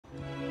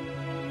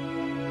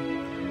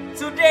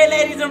Today,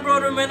 ladies and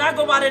brothermen, I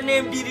go by the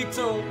name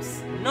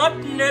DIDDYTUNDS. Not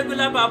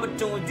regular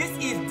Babatunds. This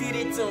is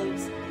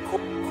DIDDYTUNDS.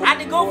 And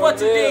the goal for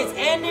today is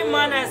any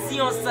man I see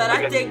on side,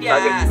 I take their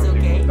ass,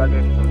 okay?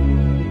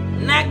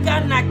 Naka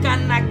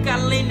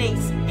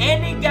Linux.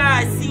 Any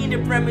guy I see in the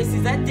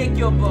premises, I take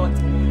your butt.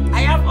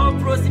 I have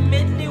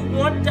approximately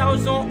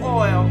 1,000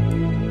 oil,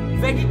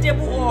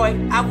 vegetable oil,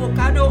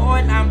 avocado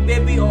oil, and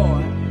baby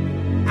oil.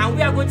 And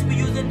we are going to be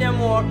using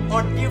them all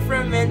on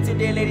different men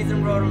today, ladies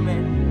and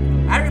brothermen.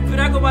 I repeat,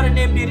 I go by the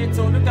name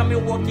DIDDYTUNDS. Look at me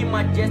walking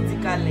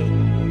majestically.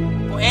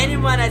 For any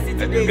man I see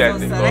today is on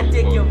side, I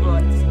take your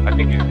butt. I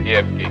think it's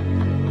AFK.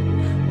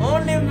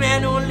 Only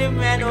man, only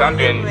man,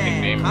 only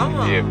man. Come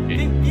on.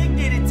 Big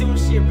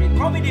DIDDYTUNDS shit, bro.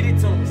 Call me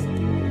DIDDYTUNDS.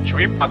 Should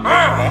we pack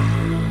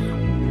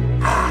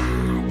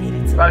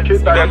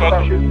DIDDYTUNDS.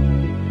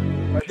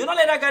 Do not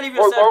let that guy leave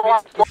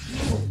yourself, please.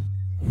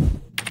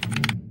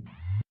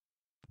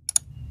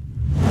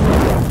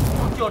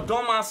 Fuck your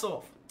dumb ass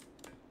off.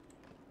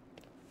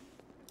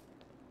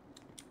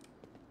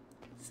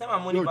 Send my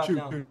money back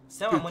now.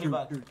 Send my money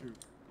back.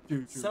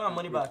 Send my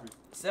money back.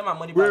 Send my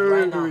money back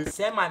right now.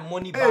 Send my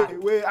money back. Hey,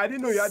 wait, I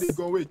didn't know you had to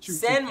go. Wait,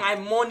 send my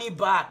money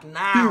back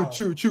now.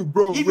 Chill,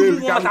 bro. If you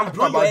move once, I'm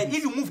blowing your head.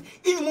 If you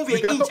move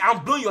an inch,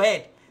 I'm blowing your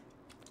head.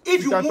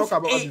 If you move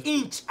an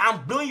inch,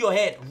 I'm blowing your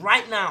head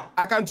right now.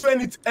 I can do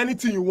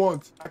anything you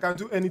want. I can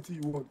do anything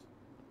you want.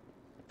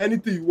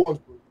 Anything you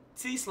want, bro.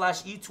 T/E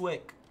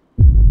twerk.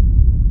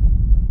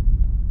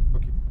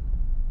 Okay.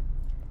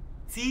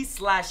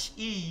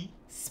 T/E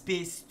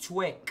space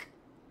twerk.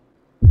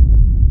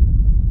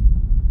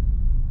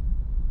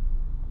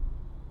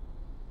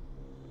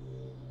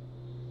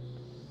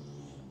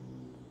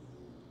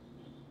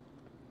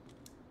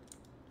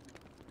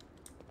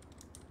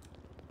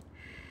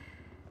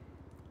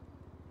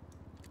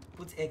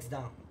 Put X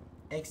down.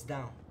 X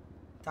down.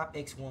 Tap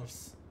X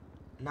once.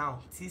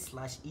 Now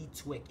T/E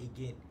twerk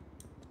again.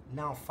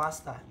 Now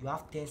faster. You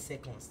have 10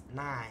 seconds.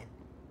 9,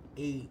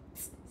 8,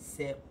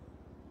 7.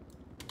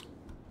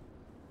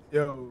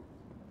 Yo.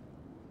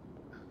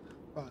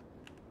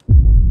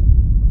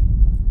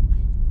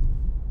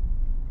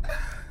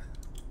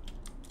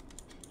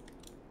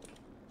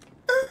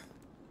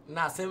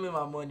 Nah, send me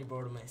my money,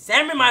 bro, man.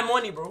 Send me my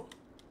money, bro.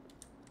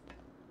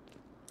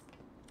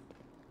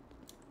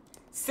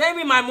 Send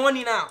me my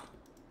money now.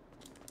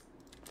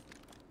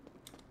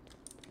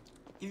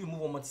 If you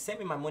move one more, send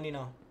me my money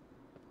now.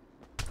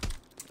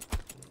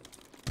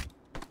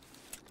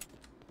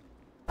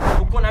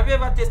 Okon, have you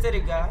ever tasted a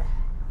guy?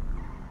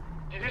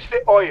 Did you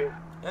say oil?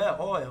 Yeah,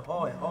 oil. A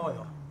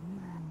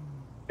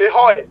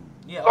oil?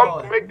 Yeah, some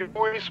oil. To make the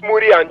booty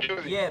smoothie and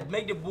juicy. Yeah,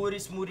 make the booty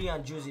smoothie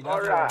and juicy.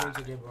 That's what I'm doing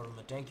today, bro.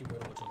 Thank you very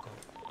much, Okon.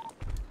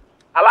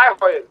 I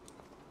like oil.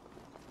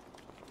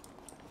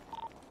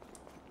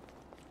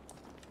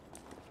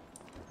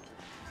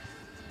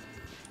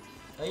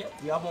 Oh, yeah,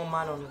 you have one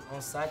man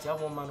on site. You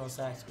have one man on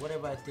site.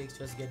 Whatever it takes,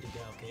 just get the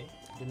guy, okay?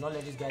 Do not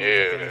let this guy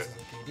leave the premises,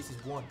 okay? This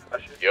is one.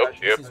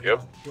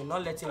 Yep. Do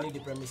not let him leave the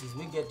premises.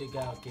 We get the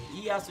guy, okay?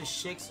 He has to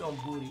shake some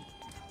booty,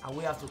 and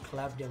we have to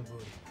clap them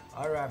booty.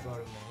 All right,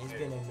 brother, man. It's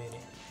been a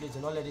minute. Please do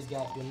not let this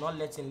guy. Do not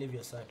let him leave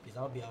your side, please.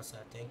 I'll be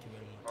outside. Thank you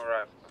very much. All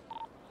right.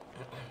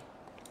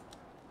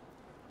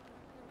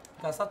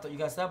 You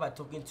can start by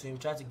talking to him,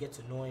 try to get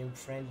to know him,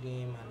 friend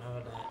him, and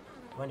all that.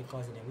 When he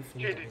comes in, then we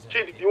finish the business.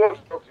 Chidi, you want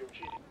to talk to him,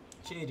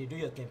 Chidi, do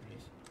your thing,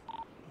 please.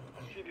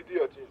 Chidi, do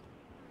your thing.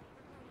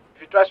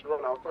 If he tries to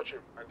run, I'll touch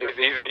him.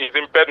 He's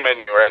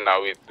impediment right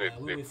now. We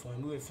wait for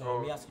him.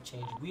 We have to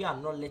change. We are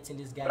not letting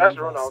this guy leave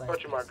run, I'll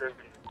touch him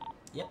aggressively.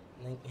 Yep,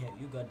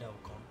 you got that,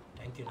 Okon.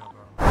 Thank you now,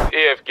 bro.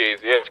 AFK.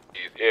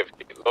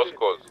 Lost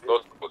cause.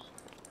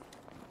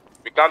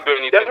 We can't do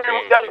anything. There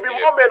will be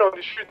more men on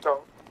the street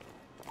now.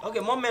 Okay,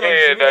 more men.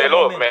 Yeah, there are a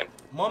lot of men.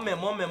 More men.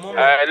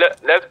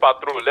 Let's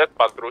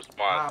patrol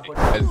smart.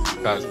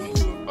 Let's move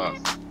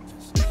fast.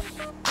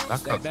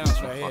 That bounce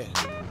right here.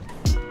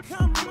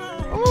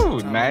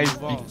 Oh, nice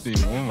big team.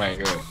 Oh my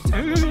god.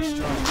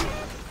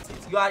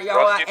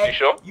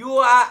 You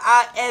are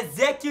our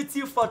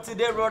executive for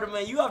today, brother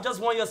man. You have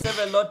just won yourself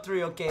a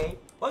lottery, okay?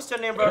 What's your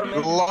name, brother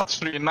man?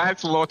 Lottery,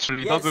 nice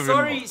lottery. Yeah,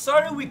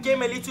 sorry we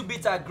came a little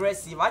bit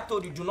aggressive. I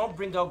told you, do not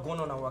bring out gun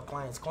on our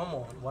clients. Come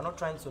on, we're not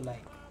trying to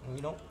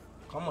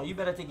come on, you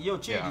better take it. Yo,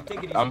 Chidi, you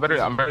take it easy. I'm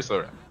very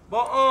sorry.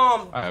 But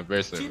I'm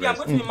very sorry. Chidi, I'm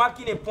going to be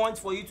marking a point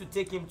for you to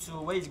take him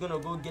to where he's gonna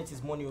go get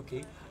his money,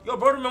 okay? Yo,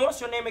 brother man, what's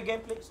your name again,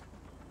 please?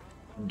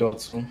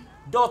 Dotun.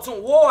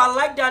 Whoa, I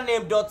like that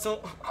name, Dotun.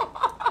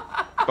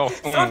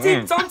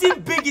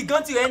 Something big is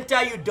going to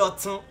enter you,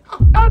 Dotun.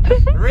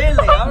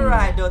 Really?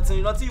 Alright, Dotun.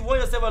 You won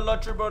yourself a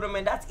lottery, brother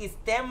man. That is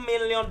 $10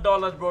 million,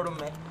 brother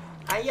man.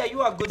 And yeah,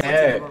 you are good,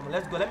 brother man.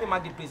 Let's go. Let me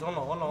mark the place. Hold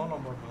on,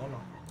 brother. Hold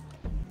on.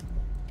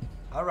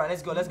 Alright,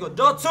 let's go.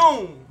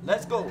 Dotun!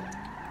 Let's go.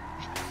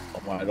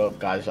 Oh my god,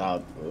 cash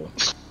out, bro.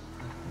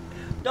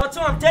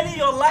 Dotun, I'm telling you,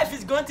 your life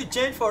is going to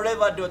change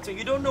forever, Dotun.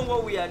 You don't know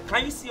what we are.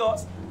 Can you see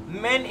us?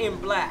 Men in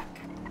black.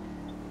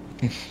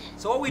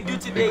 So what we do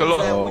today is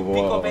that we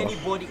pick up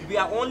anybody. We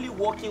are only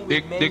working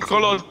with men. They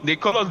call us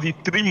the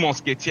Three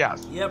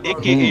Musketeers, Yeah, bro.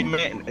 aka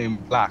Men in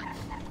Black.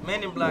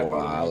 Men in Black,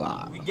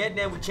 bro. We get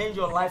there, we change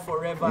your life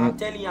forever. I'm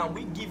telling you, and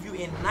we give you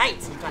a night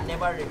you can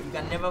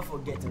never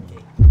forget,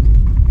 okay?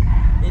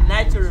 A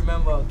night to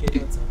remember, okay,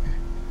 Doctor?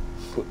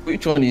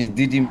 Which one is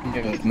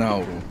DIDDYTUNDS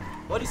now?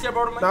 What do you say,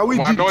 brother man? Now we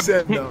did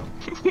set now.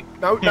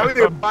 Now we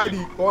dey buy the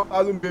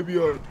 1,000 baby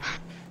oil.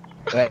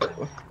 Like,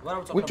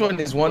 which one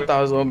is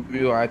 1,000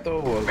 view? I thought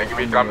it was.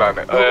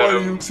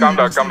 Calm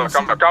down.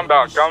 Calm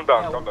down. Shut the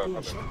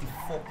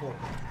fuck up.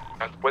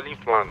 I'm spoiling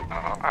plan.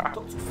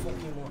 Talk too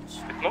fucking much.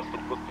 It's not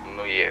supposed to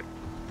know yet.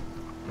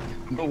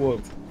 No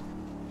what?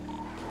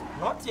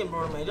 Nothing,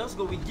 bro, man. Just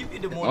go. We give you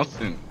the money.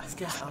 Nothing. These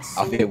guys are I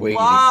so feel waiting.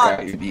 bad.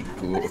 This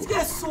These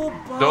guys so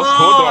bad. Just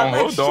hold on,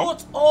 like, hold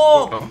shut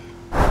on. up.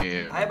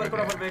 Yeah. I better put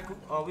up on the vehicle.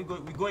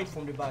 We going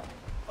from the back.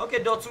 Okay,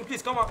 Dotun,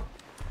 please come on.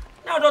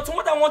 Now, Dotun,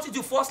 what I want you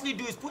to firstly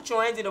do is put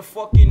your hands in the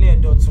fucking air,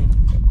 Dotun.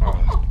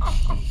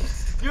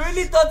 You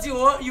really thought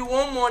you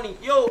want money?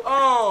 Yo,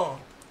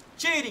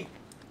 Chidi,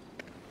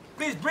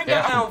 please bring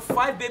out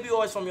 5 baby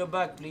oils from your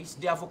bag, please.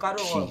 The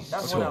avocado oil.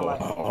 That's what I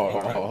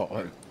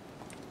like.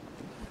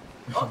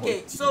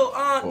 Okay, so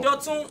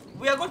Dotun,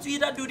 we are going to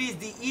either do this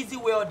the easy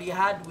way or the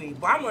hard way.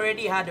 But I'm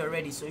already hard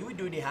already, so you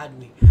do the hard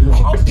way.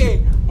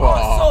 Okay.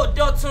 So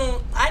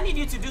Dotun, I need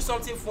you to do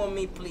something for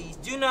me, please.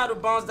 Do you know how to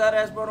bounce that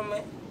ass, brother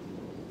man?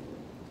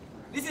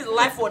 This is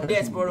life or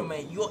death, brother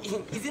man.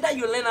 Is it that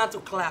you learn how to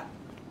clap?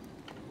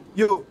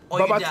 Yo, Or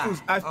Baba you die?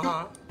 Tunes,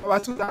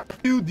 I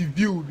feel the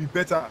view will be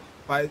better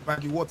by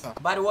the water.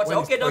 By the water. When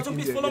Okay, it's Dotun, fucking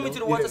please there, follow you me know? to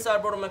the water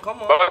side, brother man.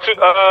 Come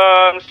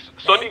on.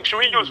 Sonic, should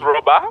we use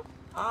rubber?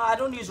 I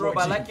don't use rubber.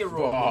 I like it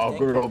raw.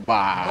 Thank you.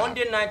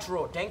 Monday night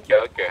raw. Thank you.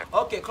 Okay.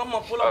 Okay, come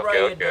on, pull up right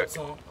here, Okay.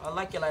 Dotun. I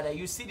like it like that.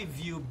 You see the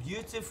view,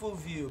 beautiful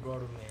view,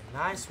 brother man.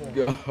 Nice one.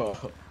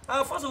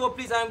 First of all,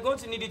 please, I'm going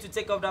to need you to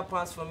take off that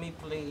pants for me,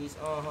 please.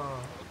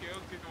 Okay,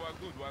 we're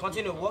good.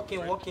 Continue walking.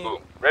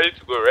 Ready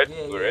to go.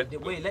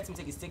 Wait, let him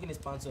take. He's taking his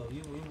pants off.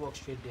 You walk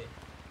straight there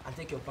and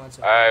take your pants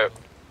off.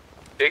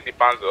 Take the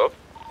pants off.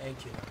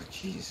 Thank you.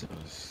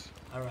 Jesus.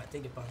 All right,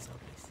 take the pants off,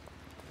 please.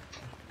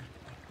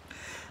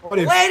 What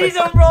if- Ladies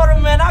and brother,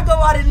 man, I go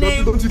by the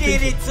name don't you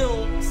think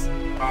DIDDYTUNDS.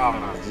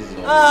 Jesus.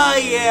 Oh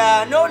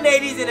yeah, no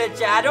ladies in the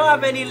chat. I don't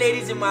have any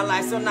ladies in my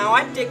life, so now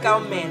I take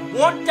out men.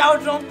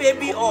 1,000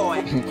 baby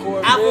oil,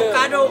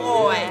 avocado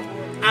oil,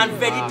 and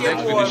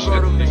vegetable oil,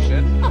 brother man.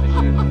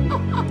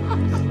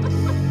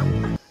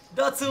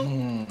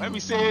 Dotun. Let me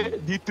say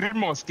the Three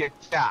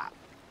Musketeers.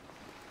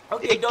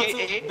 Okay,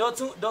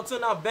 Dotun,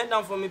 now bend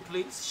down for me,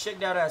 please. Shake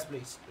that ass,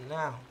 please.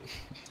 Now.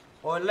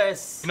 Or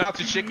less. You know how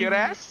to shake your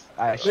ass?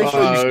 Make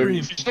sure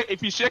you scream.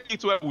 If you shake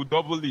it well, we'll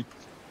double it.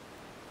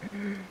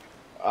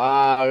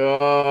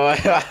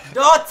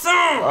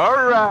 Dotun!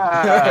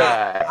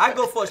 Alright. I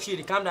go for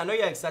shitty. Calm down. I know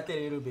you're excited a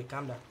little bit.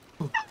 Calm down.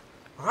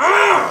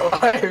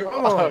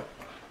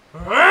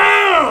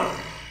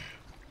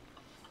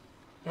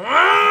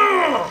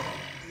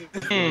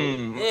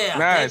 Yeah,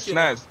 Nice, thank you.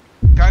 nice.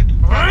 Can you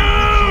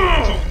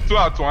two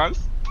at once?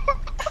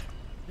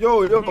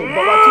 Yo, Baba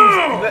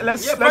Tunes,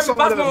 let's Yeah, pass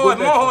someone else go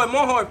next.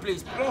 more oil,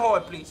 please. More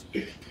oil, please.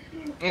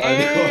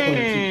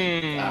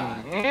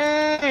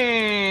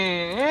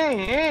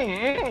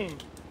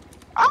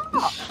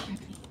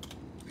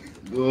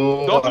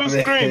 Don't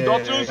scream.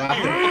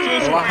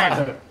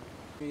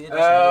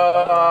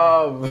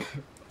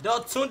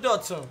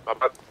 Dotun.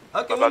 Papa,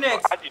 Okay, who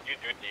next? How did you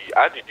do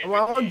I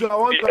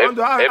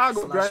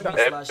go grind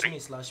that.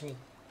 Slash me.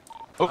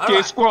 Okay,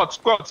 Alright.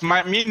 squat.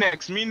 Me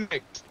next.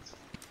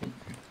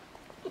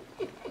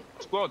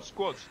 Squat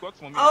for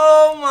me.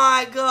 Oh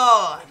my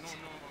god.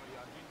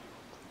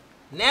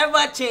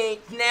 Never change.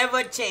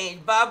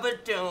 Baba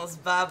Tunes.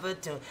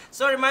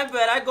 Sorry, my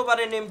bad. I go by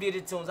the name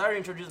DIDDYTUNDS. I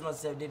reintroduce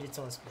myself,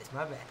 DIDDYTUNDS, please.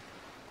 My bad.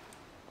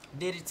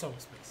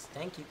 DIDDYTUNDS, please.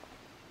 Thank you.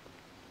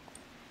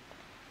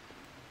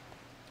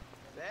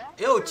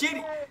 Yo,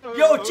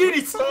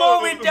 Chidi,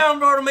 slow it down,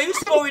 brother, man. You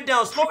slow it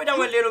down a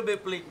little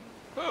bit, please.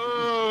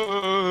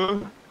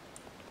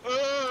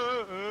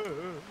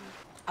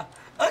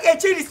 Okay,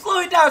 Chidi, slow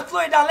it down.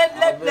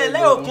 Let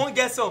Okun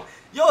get some.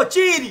 Yo,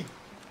 Chidi.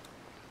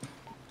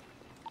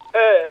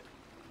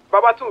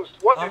 Baba Tunes,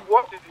 what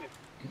is it?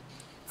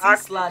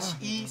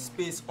 T/E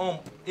space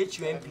UMP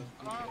HUMP.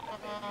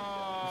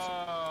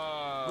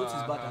 Go to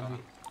his back and do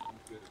it.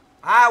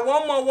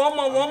 One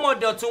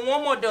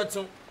more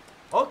Dotun.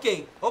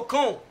 Okay,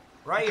 Okun,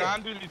 right here.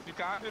 You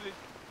can handle it.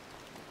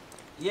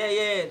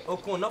 Yeah,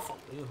 Okun, not for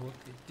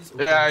this.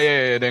 Okun.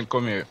 Yeah, then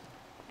come here.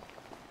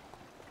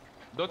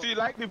 Don't you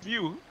like the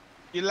view?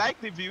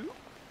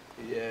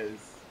 Yes.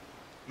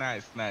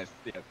 Nice.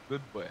 Yeah,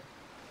 good boy.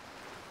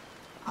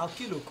 I'll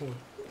kill Okun.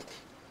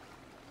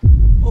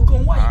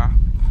 Okun, why?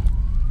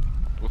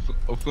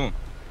 Okun.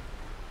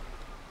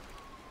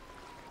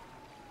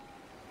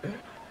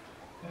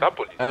 That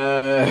police.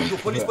 Yo,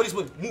 police.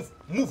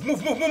 Move.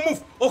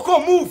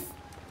 Okun, move.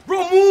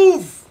 Bro,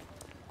 move.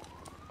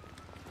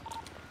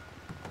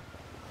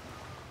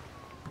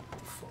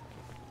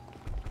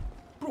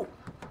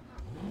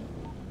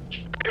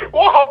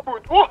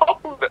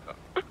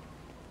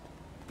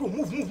 Bro,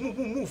 move.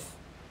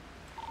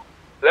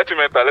 Let him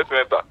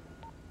enter.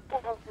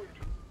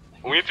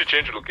 We need to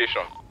change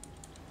location.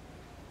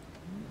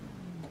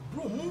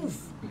 Bro, move.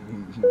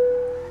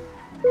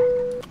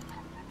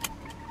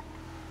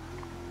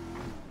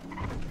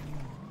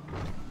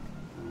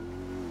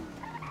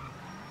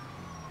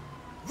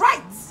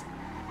 Right.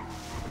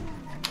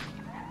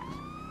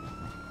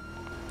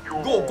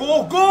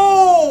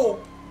 Go.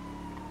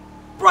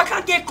 Bro, I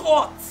can't get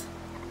caught.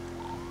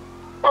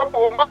 My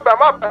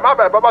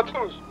bad, Baba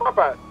Tunes, my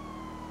bad.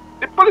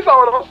 The police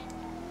are on us.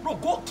 Bro,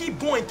 go, keep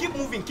going, keep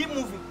moving.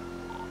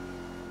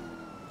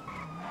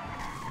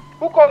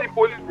 Who called the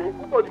police, bro?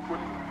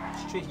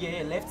 Straight,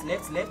 yeah, left.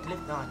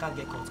 No, I can't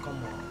get caught.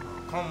 Come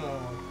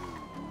on.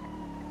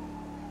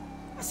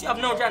 I see I've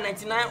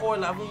 999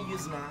 oil I haven't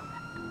used now.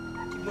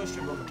 Keep going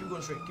straight, brother. Keep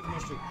going straight.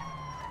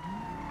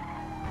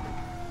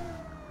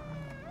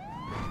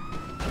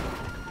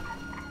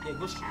 Yeah,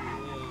 go straight.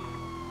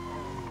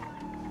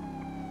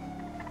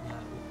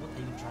 Yeah, what are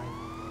you driving?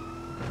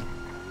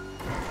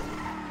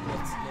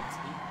 Let's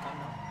calm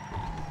down.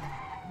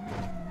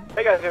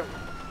 Hey guys,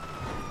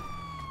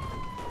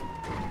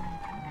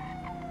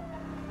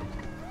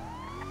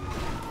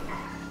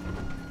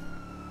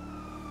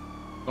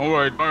 Don't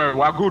worry. We're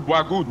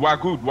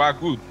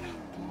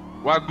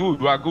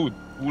good.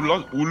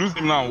 We'll lose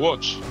him now.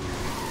 Watch.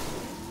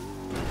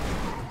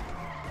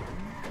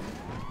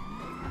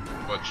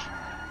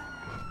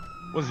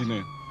 What's his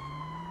name?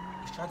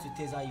 He's trying to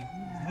taser you.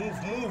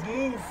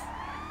 Move.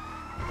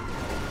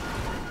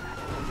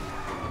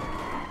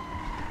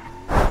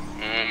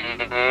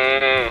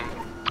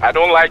 I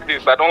don't like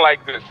this.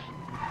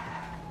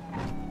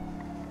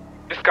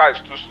 This car is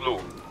too slow.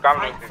 Can't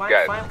lose this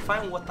guy.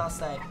 Find water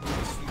side.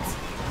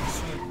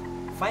 Swim.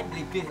 Find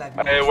the place like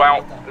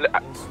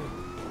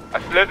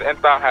Let's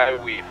enter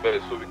highway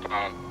first so we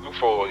can look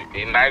for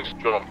a nice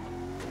jump.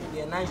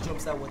 Yeah, nice jump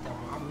side water.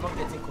 I'm not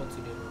getting caught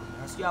today, bro.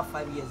 I still have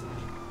 5 years in me.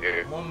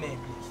 Yeah. One man,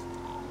 please.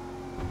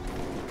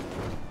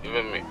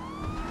 Even me.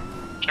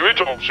 Should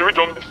we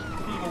jump this?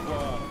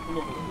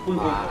 Pull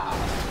over.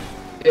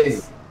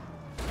 Hey.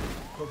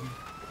 Kobe.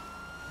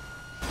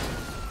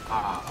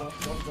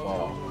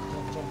 Jump.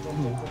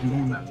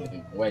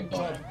 Wait, I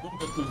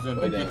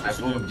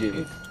told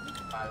you.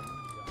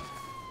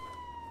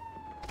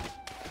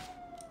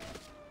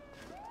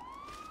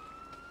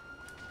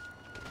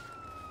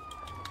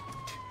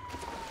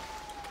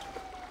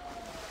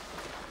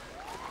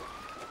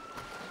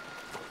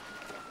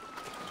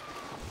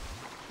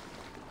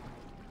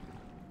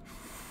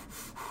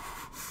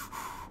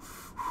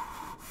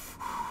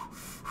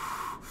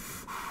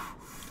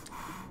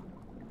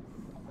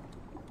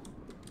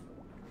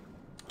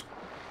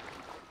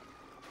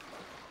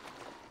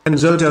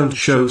 Rynenzo don't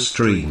show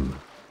stream.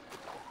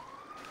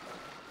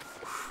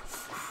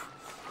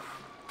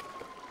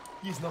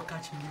 He's not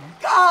catching me.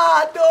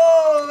 God,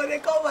 no! They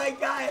call my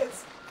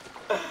guys.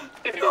 No.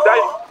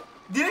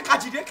 Did they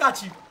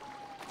catch you?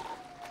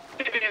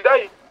 Did he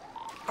die?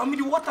 I'm in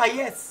the water,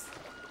 yes.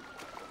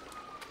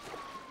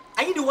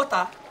 Are you in the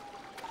water?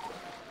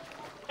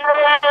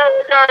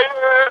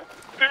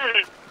 See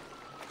me.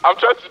 I'm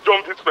trying to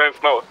jump this fence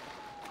now.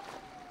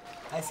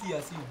 I see you.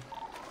 I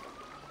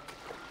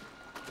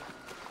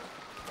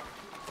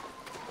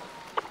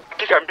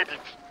think I made it.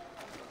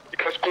 You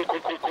guys, come.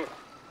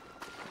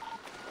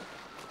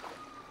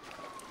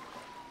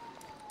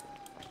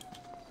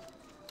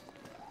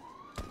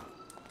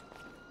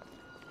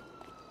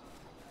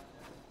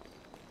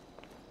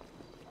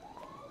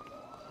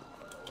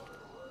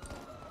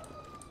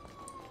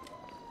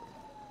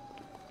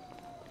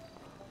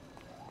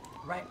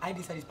 Right, I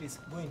decide this place.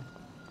 Go in.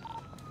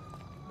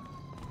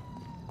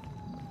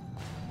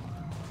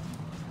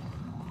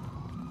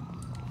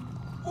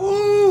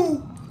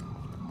 Ooh!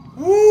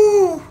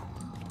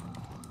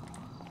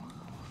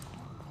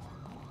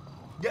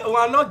 We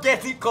are not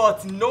getting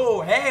caught.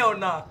 No, hell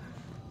nah.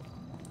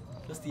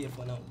 Just stay here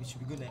for now. We should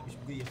be good now.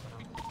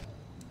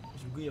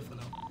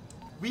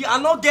 We are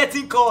not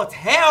getting caught.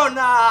 Hell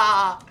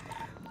nah.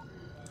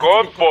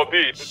 God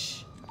forbid.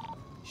 Shh.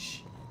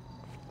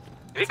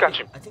 Did he catch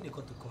him? I think they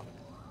got to call.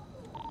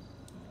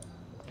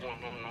 No.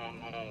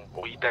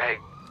 Oh, he died.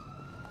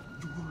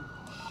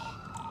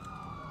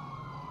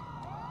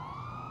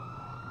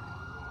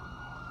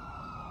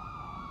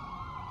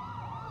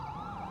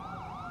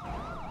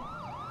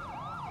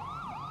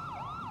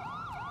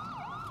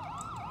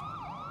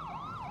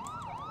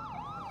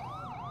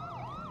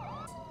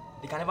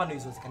 They can never know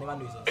it's us.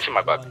 It's in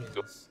my bag.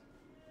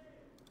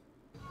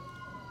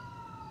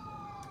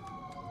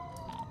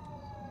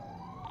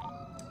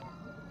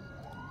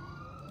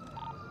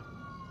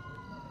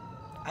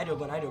 Hide your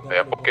gun.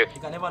 Okay. They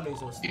can never know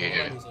it's us.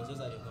 Yeah. Just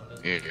hide your gun.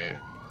 Yeah.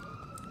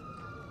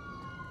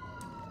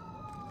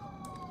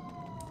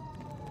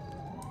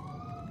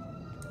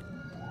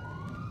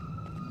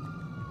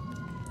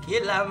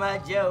 Kila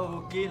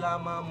majao, kila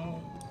mamu.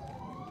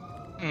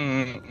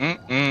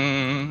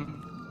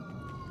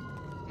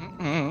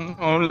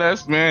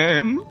 Unless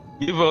man,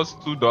 give us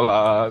 $2.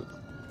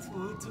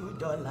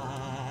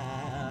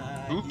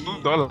 $2.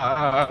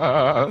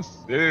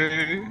 $2.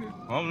 Hey,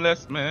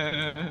 homeless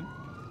man.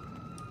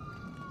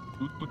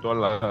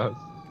 $2.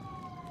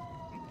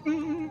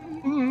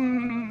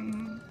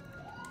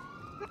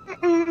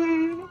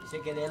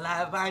 Check it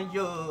live and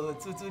yo,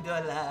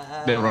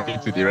 $2. They're running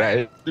to the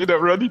right. They're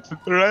running to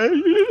the right.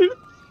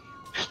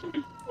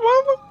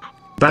 Mama.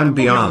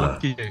 Bambiana.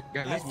 Okay,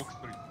 guys, let's walk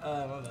straight.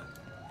 Mama.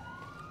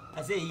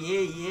 I say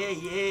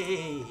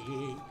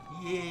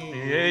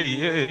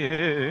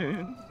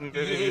yeah.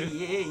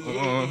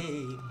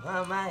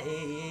 Mama,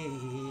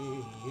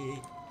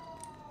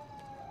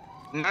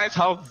 Nice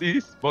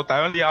houses, but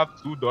I only have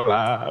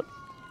 $2.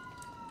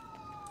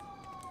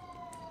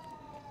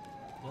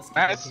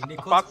 Nice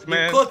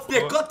apartment.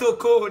 They cut the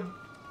code.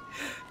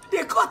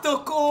 They cut the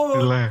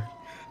code.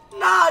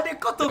 Nah, they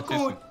cut the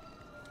code.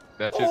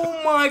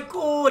 Oh my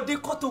god, they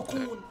cut the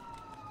code.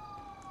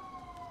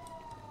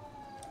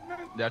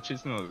 They're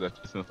chasing us.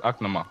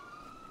 Act normal.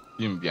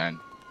 Him behind.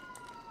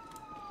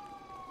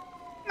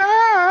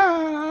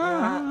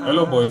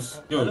 Hello,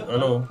 boys. Yo,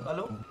 hello.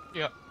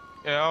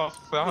 Yeah,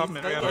 officer, how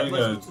many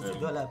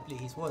 $2,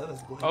 please.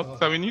 What's going on?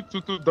 Officer, we need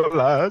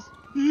 $2.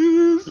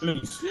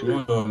 Please,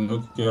 hold on.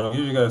 Okay, I'll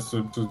give you guys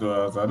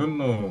 $2. I don't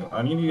know.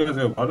 I need you guys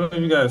help. I don't know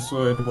if you guys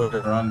saw anybody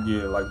around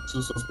here, like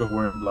 2 suspects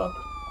wearing black.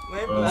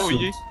 Oh,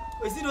 yeah.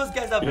 You see those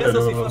guys that bless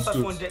us with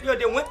 500. Yo,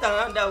 they went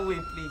around that way,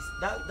 please.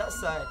 That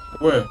side.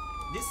 Where?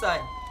 This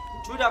side.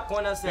 Through that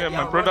corner side. Yeah,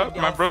 my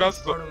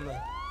brother's.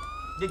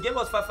 They gave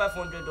us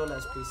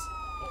 $500, please.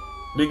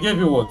 They gave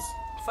you what?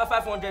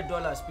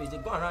 $500, please. They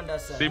go around that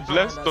side. They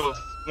blessed us.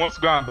 Once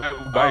go and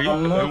buy it.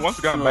 I'm not Once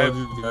go and sure buy it.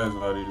 these guys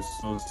are the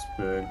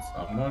suspects.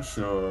 I'm not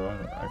sure.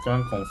 I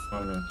can't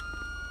confirm it.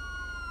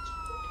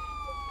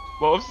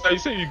 But officer, you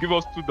say you give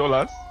us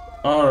 $2.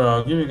 Alright,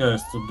 I'll give you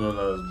guys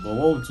 $2. But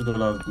what would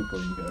 $2 do for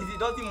you guys? It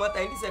doesn't matter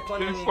in this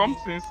economy.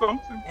 Something.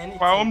 Anything.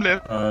 My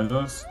homeless.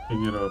 Just pick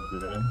it up,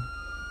 yeah.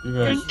 You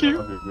guys Thank you.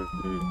 have a good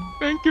day.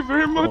 Thank you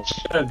very much.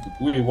 Oh,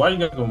 wait, why you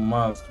guys don't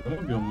mask?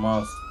 Remove your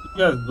mask.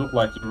 You guys look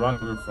like you ran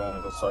away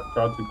from the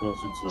psychiatric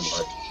hospital,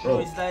 like, bro. No,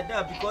 it's like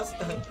that because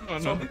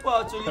some people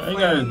are actually Hey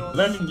guys, us.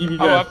 let me give you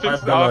Our guys face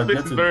 $5.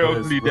 is very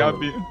ugly. They are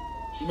being.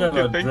 You guys Okay,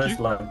 are thank dressed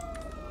you.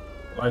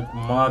 like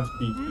mad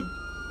people.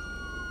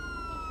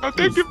 Thank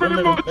Please, you very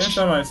don't let much. me- Next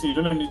time I see you,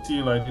 don't let me see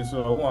you like this,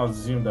 so I won't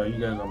assume that you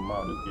guys are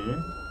mad, okay?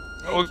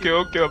 Okay,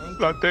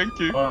 officer, thank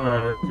you.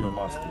 Alright, remove your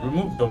mask.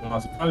 Remove your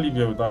mask. You can't leave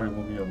here without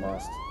removing your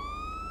mask.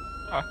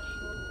 Yeah, I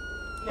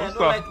Officer.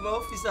 don't like my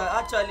officer.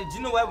 Actually, do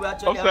you know why we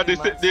actually Officer, have they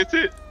the say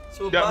mask?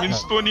 So they have back- been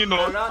stoning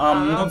us.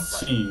 I'm not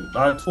see.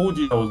 I told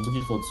you I was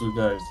looking for 2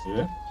 guys,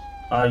 yeah?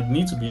 I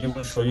need to be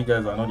even sure you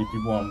guys are not the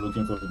people I'm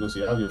looking for because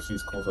you have your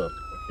face covered.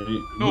 Okay? No,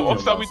 Remove your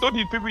officer, we mask. thought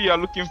the people you are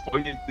looking for,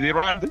 they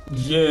ran.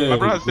 Yeah, My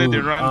brother said they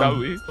good. ran that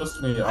way.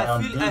 Trust me, I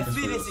am feel doing this for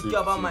your insecure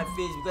about my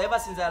safety. face because ever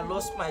since I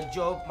lost my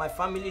job, my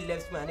family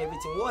left me and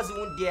everything. What was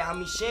even there?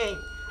 I'm ashamed.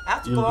 I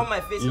have to You- cover my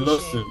face You in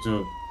lost shame. your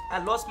job. I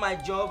lost my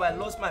job, I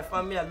lost my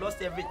family, I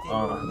lost everything.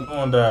 bro. No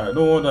wonder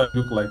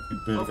you look like the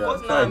big Of guy.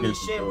 course Try now I'm get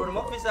ashamed, the but job.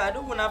 officer, I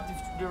don't want to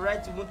have the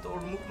right to want to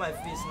remove my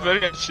face now.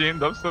 Very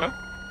ashamed, officer.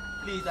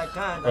 Please, I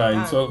can't. Right,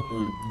 I it's can't. all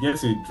good.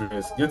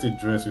 Get a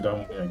dress without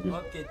money again.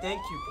 Okay,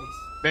 thank you, please.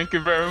 Thank you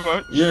very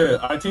much. Yeah,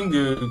 I think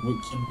they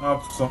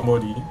kidnapped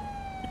somebody.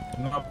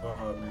 Kidnapped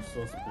the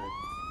suspect.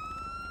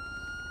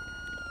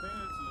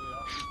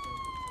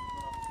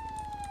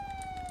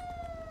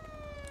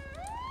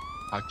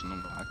 Hack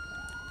number. Hack.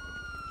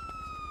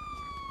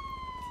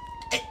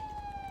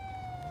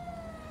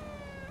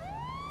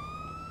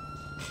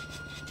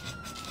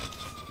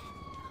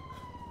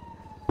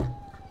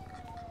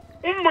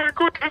 Oh my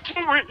god, there's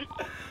no way.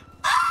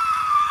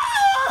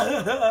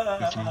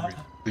 There's no way.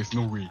 There's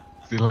no way.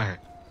 It's a lie.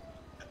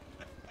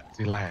 It's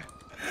a lie.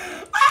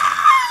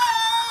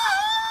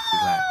 It's a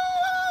lie.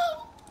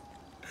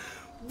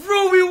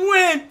 Bro, we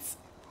went!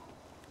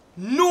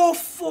 No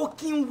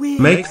fucking way!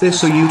 Make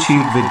this a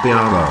YouTube video.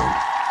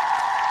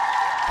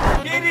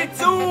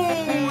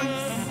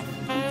 DIDDYTUNDS!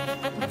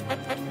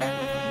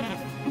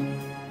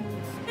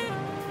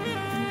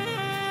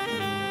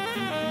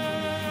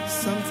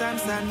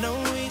 Sometimes I know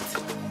it.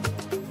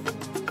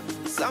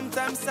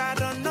 Sometimes I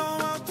don't know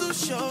how to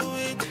show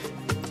it.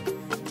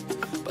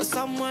 But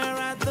somewhere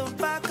at the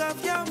back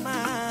of your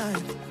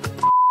mind.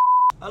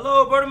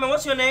 Hello, brother man,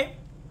 what's your name?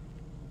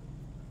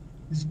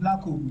 It's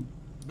Blacko.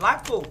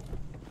 Blacko.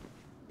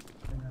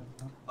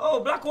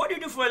 Oh, Blacko, what do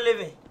you do for a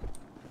living?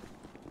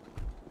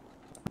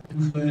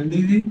 For a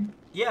living,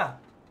 Yeah.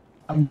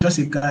 I'm just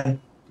a guy.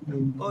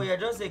 Oh, you're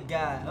just a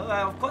guy. Oh,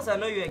 of course I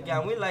know you're a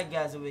guy. We like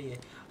guys over here.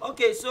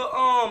 Okay,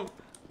 so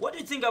what do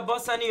you think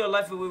about signing your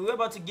life away? We're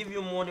about to give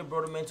you money,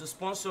 brother man, to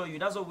sponsor you.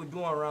 That's what we do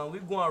around. We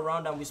go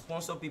around and we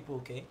sponsor people,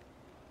 okay?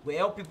 We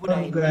help people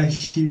that in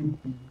need.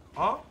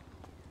 Huh?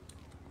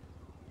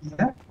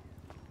 Yeah?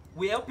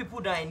 We help people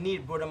that in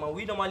need, brother man.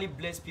 We normally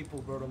bless people,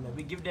 brother man.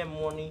 We give them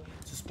money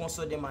to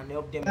sponsor them and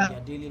help them with their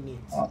daily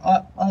needs.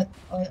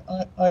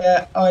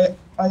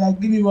 I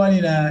give you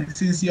money now.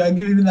 Since you are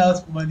giving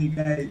out money,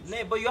 guys.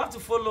 Nah, but you have to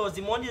follow us.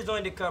 The money is not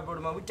in the car, brother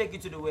man. We take you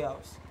to the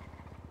warehouse.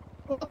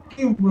 Fuck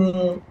you,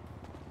 bro.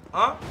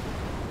 Huh?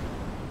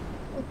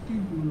 Fuck you,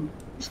 bro.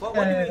 What do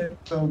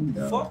you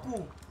mean? Fuck who?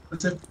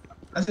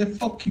 I said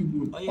fuck you,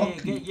 bro. Oh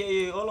Fuck you.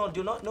 yeah. Hold on.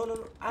 Do not. No.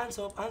 Hands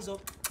up. Hands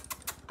up.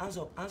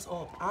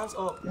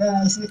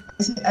 Yeah,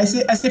 I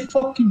say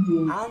fuck you,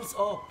 bro. Hands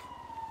up.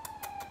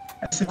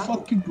 I say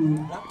fuck you, bro.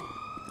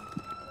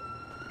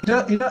 You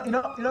don't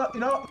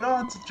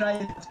want to try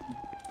it.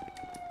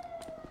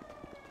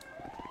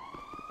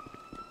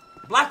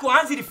 Blacko,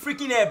 hands in the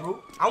freaking air, bro.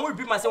 I want to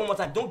repeat myself one more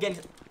time. Don't get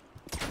it.